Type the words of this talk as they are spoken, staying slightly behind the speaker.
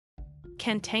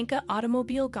Kantanka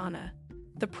Automobile Ghana,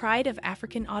 the pride of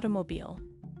African automobile.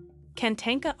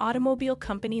 Kantanka Automobile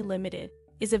Company Limited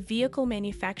is a vehicle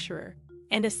manufacturer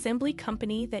and assembly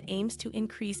company that aims to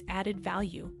increase added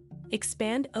value,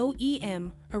 expand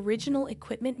OEM original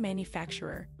equipment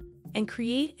manufacturer, and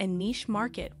create a niche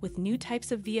market with new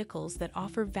types of vehicles that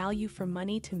offer value for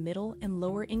money to middle and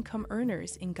lower income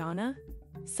earners in Ghana,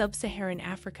 Sub-Saharan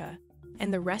Africa,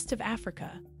 and the rest of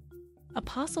Africa.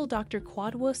 Apostle Dr.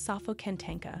 Kwadwo Safo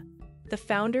Kantanka, the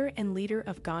founder and leader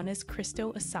of Ghana's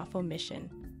Christo Asafo Mission,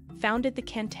 founded the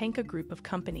Kantanka Group of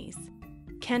companies.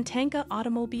 Kantanka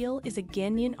Automobile is a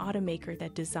Ghanaian automaker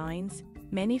that designs,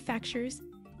 manufactures,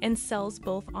 and sells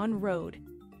both on-road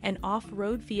and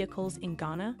off-road vehicles in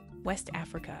Ghana, West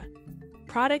Africa.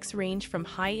 Products range from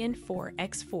high-end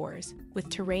 4x4s with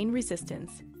terrain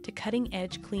resistance to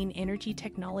cutting-edge clean energy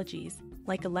technologies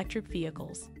like electric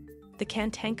vehicles. The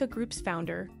Kantanka Group's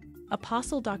founder,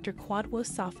 Apostle Dr. Kwadwo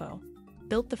Safo,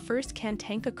 built the first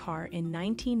Kantanka car in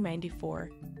 1994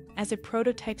 as a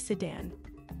prototype sedan.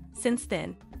 Since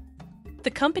then, the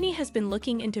company has been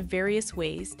looking into various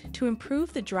ways to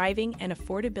improve the driving and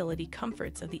affordability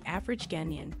comforts of the average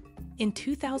Ghanaian. In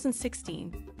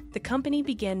 2016, the company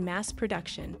began mass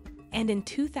production, and in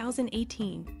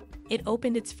 2018, it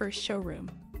opened its first showroom.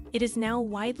 It is now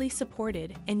widely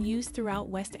supported and used throughout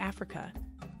West Africa,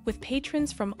 with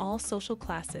patrons from all social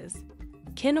classes.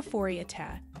 Ken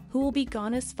Ofori-Atta, who will be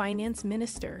Ghana's finance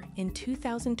minister in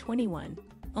 2021,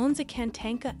 owns a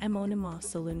Kantanka Emonima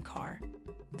saloon car.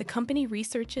 The company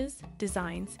researches,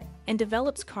 designs, and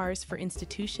develops cars for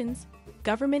institutions,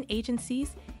 government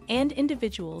agencies, and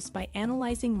individuals by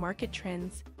analyzing market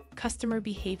trends, customer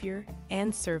behavior,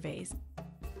 and surveys.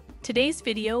 Today's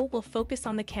video will focus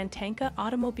on the Kantanka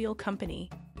Automobile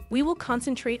Company. We will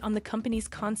concentrate on the company's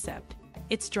concept,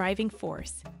 its driving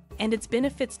force, and its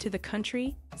benefits to the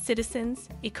country, citizens,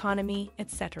 economy,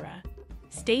 etc.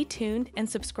 Stay tuned and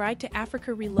subscribe to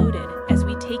Africa Reloaded as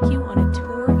we take you on a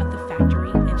tour of the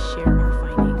factory and share our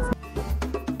findings.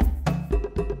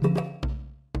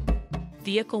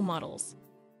 Vehicle models.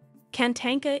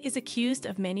 Kantanka is accused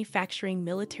of manufacturing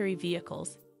military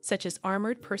vehicles such as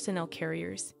armored personnel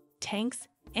carriers, tanks,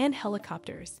 and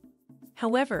helicopters.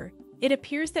 However, it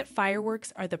appears that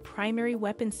fireworks are the primary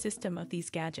weapon system of these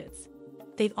gadgets.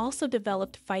 They've also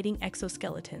developed fighting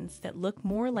exoskeletons that look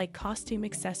more like costume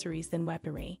accessories than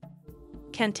weaponry.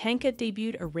 Kantanka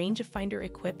debuted a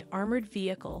rangefinder-equipped armored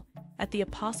vehicle at the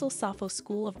Apostle Safo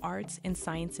School of Arts and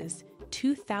Sciences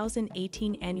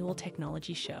 2018 Annual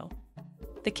Technology Show.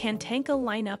 The Kantanka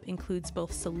lineup includes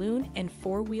both saloon and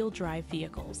four-wheel drive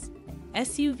vehicles.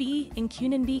 SUV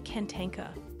Nkunanbi Kantanka,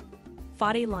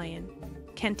 Fade Lion,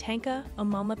 Kantanka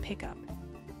Omama Pickup,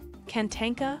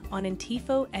 Kantanka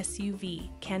Onantifo SUV,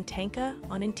 Kantanka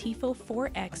Onantifo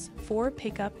 4x4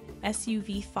 Pickup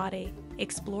SUV Fade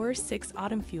Explorer 6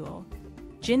 Autumnfuel,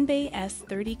 Jinbei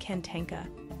S30 Kantanka,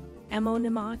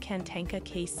 Emonima Kantanka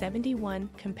K71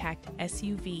 Compact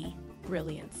SUV,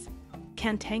 Brilliance,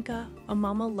 Kantanka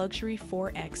Omama Luxury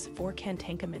 4x4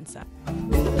 Kantanka Mensa.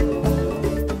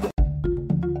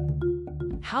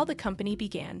 How the company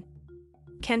began.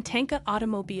 Kantanka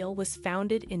Automobile was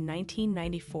founded in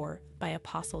 1994 by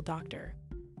Apostle Dr.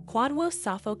 Kwadwo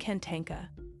Safo Kantanka,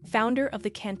 founder of the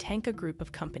Kantanka Group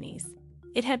of companies.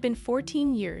 It had been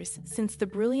 14 years since the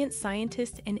brilliant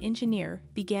scientist and engineer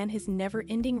began his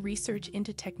never-ending research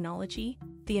into technology,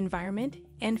 the environment,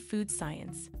 and food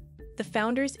science. The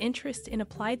founder's interest in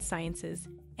applied sciences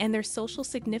and their social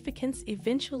significance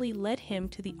eventually led him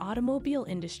to the automobile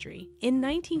industry. In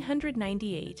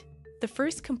 1998, the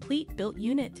first complete built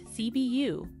unit,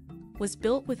 CBU, was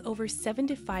built with over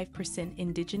 75%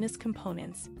 indigenous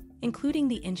components, including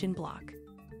the engine block.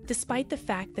 Despite the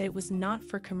fact that it was not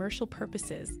for commercial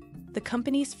purposes, the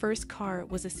company's first car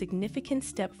was a significant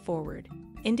step forward,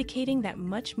 indicating that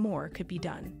much more could be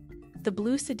done. The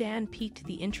blue sedan piqued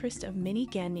the interest of many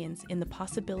Ghanaians in the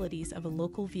possibilities of a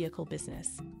local vehicle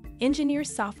business. Engineer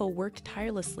Safo worked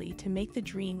tirelessly to make the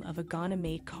dream of a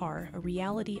Ghana-made car a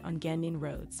reality on Ghanaian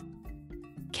roads.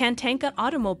 Kantanka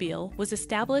Automobile was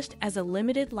established as a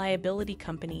limited liability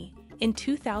company in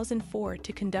 2004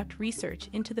 to conduct research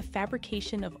into the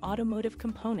fabrication of automotive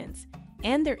components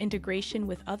and their integration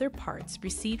with other parts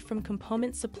received from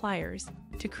component suppliers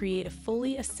to create a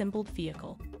fully assembled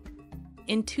vehicle.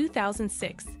 In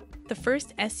 2006, the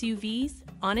first SUVs,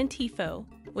 Onantifo,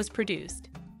 was produced.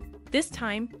 This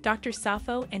time, Dr.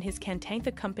 Safo and his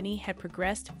Kantanka company had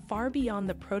progressed far beyond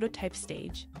the prototype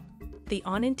stage. The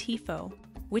Onantifo,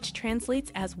 which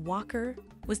translates as walker,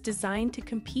 was designed to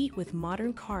compete with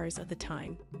modern cars of the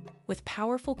time. With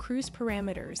powerful cruise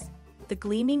parameters, The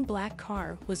gleaming black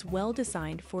car was well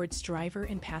designed for its driver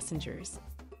and passengers.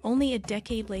 Only a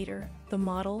decade later, the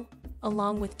model,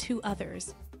 along with two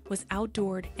others, was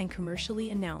outdoored and commercially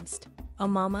announced,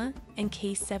 Amama and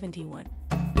K71.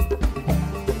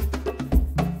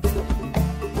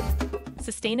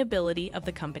 Sustainability of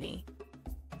the company.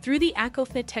 Through the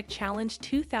Akofna Tech Challenge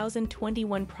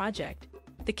 2021 project,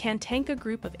 the Kantanka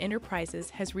Group of Enterprises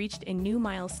has reached a new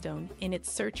milestone in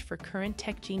its search for current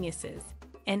tech geniuses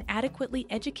and adequately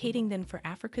educating them for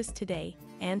Africa's today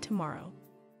and tomorrow.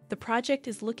 The project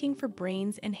is looking for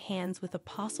brains and hands with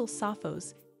Apostle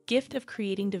Sappho's gift of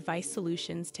creating device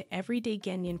solutions to everyday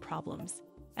Ghanaian problems,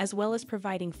 as well as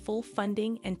providing full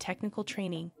funding and technical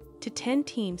training to 10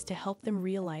 teams to help them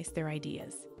realize their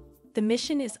ideas. The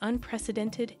mission is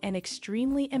unprecedented and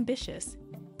extremely ambitious,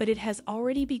 but it has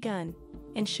already begun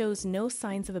and shows no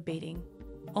signs of abating,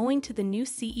 owing to the new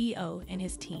CEO and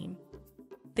his team.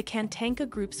 The Kantanka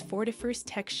Group's 41st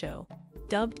Tech Show,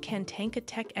 dubbed Kantanka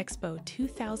Tech Expo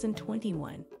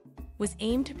 2021, was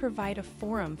aimed to provide a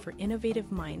forum for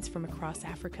innovative minds from across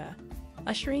Africa,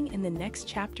 ushering in the next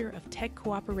chapter of tech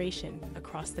cooperation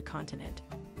across the continent.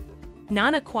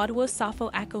 Nana Kwadowo Sappho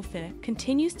Akofna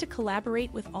continues to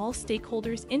collaborate with all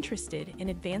stakeholders interested in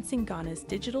advancing Ghana's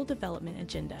digital development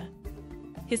agenda.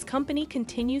 His company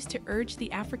continues to urge the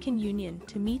African Union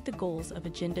to meet the goals of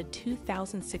Agenda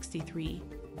 2063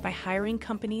 by hiring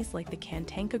companies like the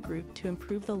Kantanka Group to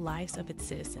improve the lives of its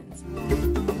citizens.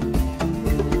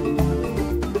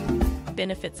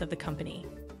 Benefits of the company.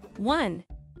 1.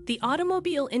 The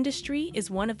automobile industry is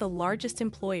one of the largest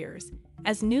employers,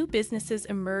 as new businesses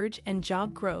emerge and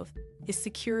job growth is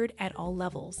secured at all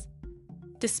levels.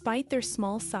 Despite their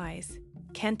small size,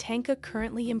 Kantanka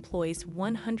currently employs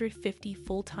 150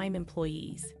 full-time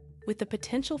employees, with the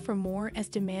potential for more as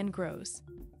demand grows.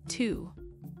 2.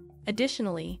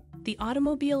 Additionally, the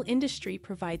automobile industry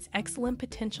provides excellent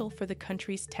potential for the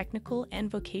country's technical and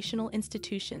vocational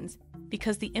institutions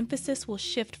because the emphasis will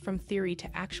shift from theory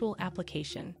to actual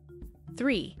application.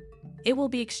 3. It will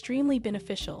be extremely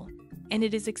beneficial, and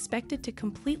it is expected to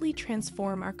completely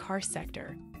transform our car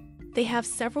sector. They have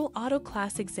several auto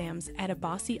class exams at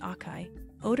Abasi Akai,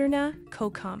 Oderna,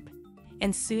 Kokomp,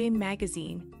 and Sue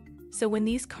Magazine, so when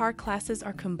these car classes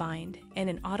are combined and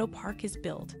an auto park is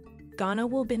built, Ghana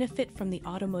will benefit from the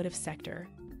automotive sector.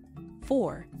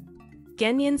 4.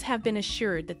 Ghanaians have been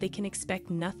assured that they can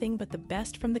expect nothing but the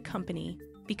best from the company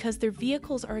because their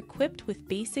vehicles are equipped with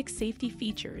basic safety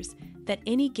features that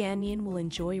any Ghanaian will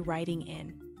enjoy riding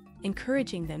in,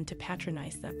 encouraging them to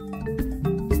patronize them.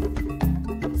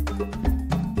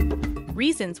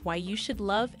 Reasons why you should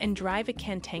love and drive a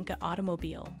Kantanka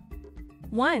automobile.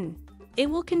 1. It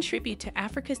will contribute to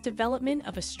Africa's development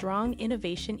of a strong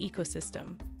innovation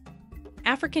ecosystem.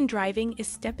 African driving is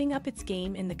stepping up its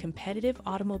game in the competitive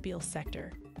automobile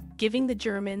sector, giving the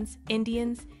Germans,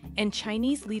 Indians, and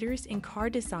Chinese leaders in car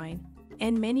design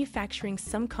and manufacturing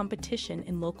some competition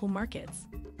in local markets.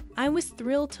 I was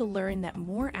thrilled to learn that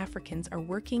more Africans are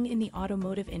working in the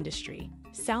automotive industry.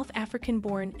 South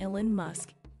African-born Elon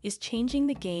Musk is changing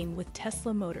the game with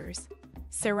Tesla Motors,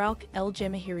 Serauk El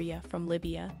Jemahiria from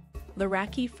Libya,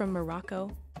 Laraki from Morocco,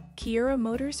 Kiera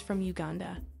Motors from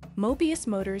Uganda, Mobius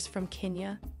Motors from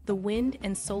Kenya, the wind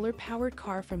and solar-powered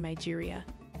car from Nigeria,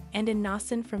 and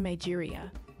Inasan from Nigeria.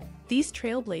 These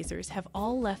trailblazers have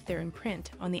all left their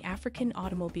imprint on the African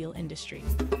automobile industry.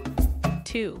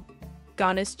 2.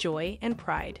 Ghana's joy and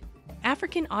pride.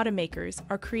 African automakers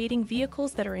are creating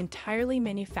vehicles that are entirely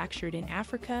manufactured in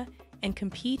Africa and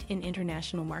compete in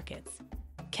international markets.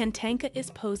 Kantanka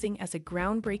is posing as a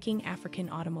groundbreaking African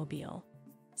automobile.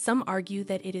 Some argue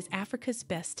that it is Africa's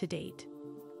best to date.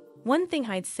 One thing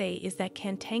I'd say is that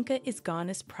Kantanka is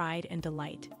Ghana's pride and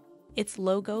delight. Its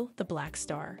logo, the Black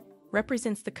Star,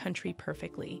 represents the country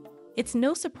perfectly. It's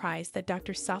no surprise that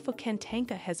Dr. Sappho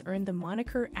Kantanka has earned the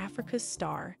moniker Africa's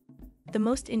Star. The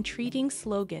most intriguing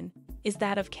slogan is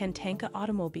that of Kantanka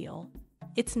Automobile.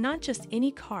 It's not just any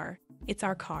car, it's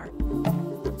our car.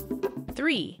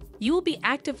 3. You will be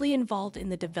actively involved in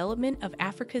the development of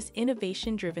Africa's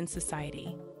innovation-driven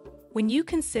society. When you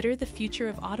consider the future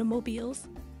of automobiles,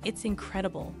 it's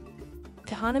incredible.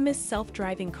 Autonomous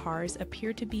self-driving cars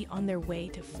appear to be on their way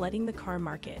to flooding the car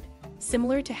market,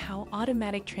 similar to how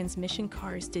automatic transmission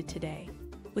cars did today,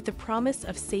 with the promise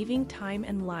of saving time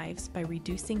and lives by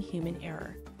reducing human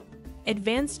error.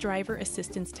 Advanced driver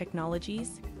assistance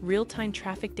technologies, real-time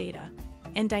traffic data,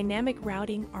 and dynamic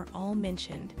routing are all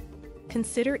mentioned.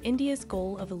 Consider India's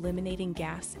goal of eliminating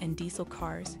gas and diesel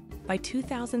cars by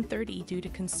 2030 due to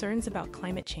concerns about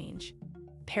climate change.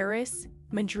 Paris,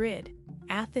 Madrid,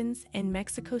 Athens, and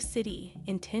Mexico City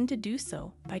intend to do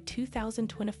so by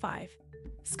 2025,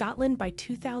 Scotland by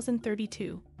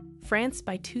 2032, France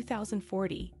by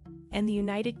 2040, and the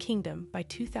United Kingdom by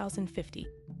 2050.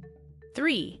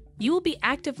 3. You will be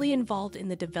actively involved in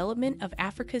the development of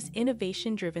Africa's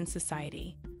innovation-driven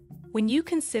society. When you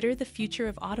consider the future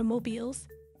of automobiles,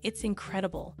 it's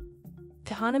incredible.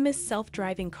 Autonomous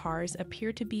self-driving cars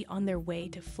appear to be on their way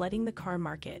to flooding the car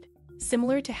market,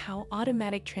 similar to how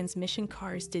automatic transmission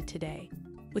cars did today,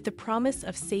 with the promise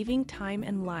of saving time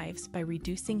and lives by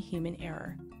reducing human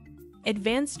error.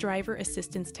 Advanced driver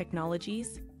assistance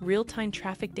technologies, real-time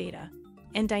traffic data,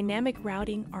 and dynamic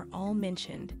routing are all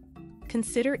mentioned.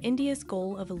 Consider India's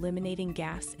goal of eliminating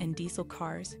gas and diesel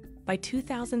cars by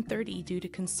 2030 due to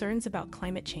concerns about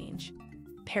climate change.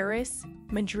 Paris,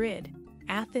 Madrid,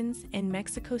 Athens, and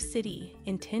Mexico City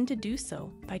intend to do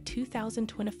so by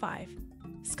 2025,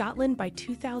 Scotland by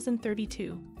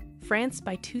 2032, France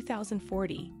by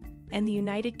 2040, and the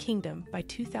United Kingdom by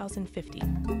 2050.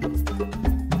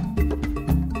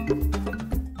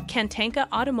 Kantanka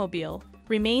Automobile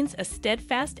remains a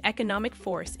steadfast economic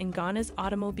force in Ghana's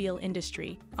automobile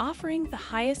industry, offering the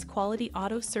highest quality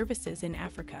auto services in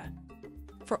Africa.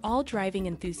 For all driving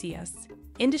enthusiasts,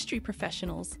 industry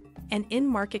professionals, and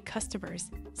in-market customers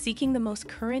seeking the most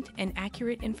current and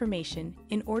accurate information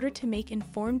in order to make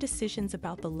informed decisions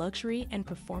about the luxury and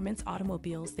performance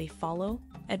automobiles they follow,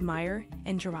 admire,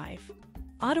 and drive.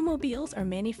 Automobiles are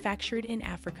manufactured in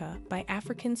Africa by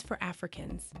Africans for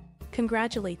Africans.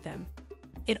 Congratulate them.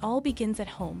 It all begins at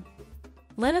home.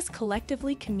 Let us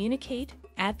collectively communicate,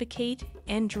 advocate,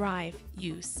 and drive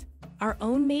use our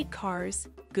own made cars,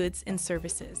 goods, and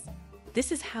services.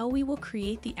 This is how we will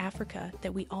create the Africa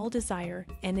that we all desire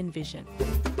and envision.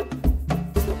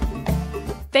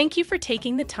 Thank you for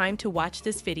taking the time to watch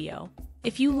this video.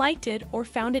 If you liked it or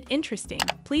found it interesting,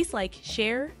 please like,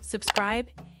 share, subscribe,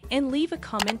 and leave a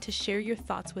comment to share your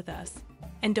thoughts with us.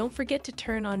 And don't forget to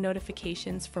turn on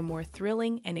notifications for more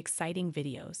thrilling and exciting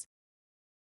videos.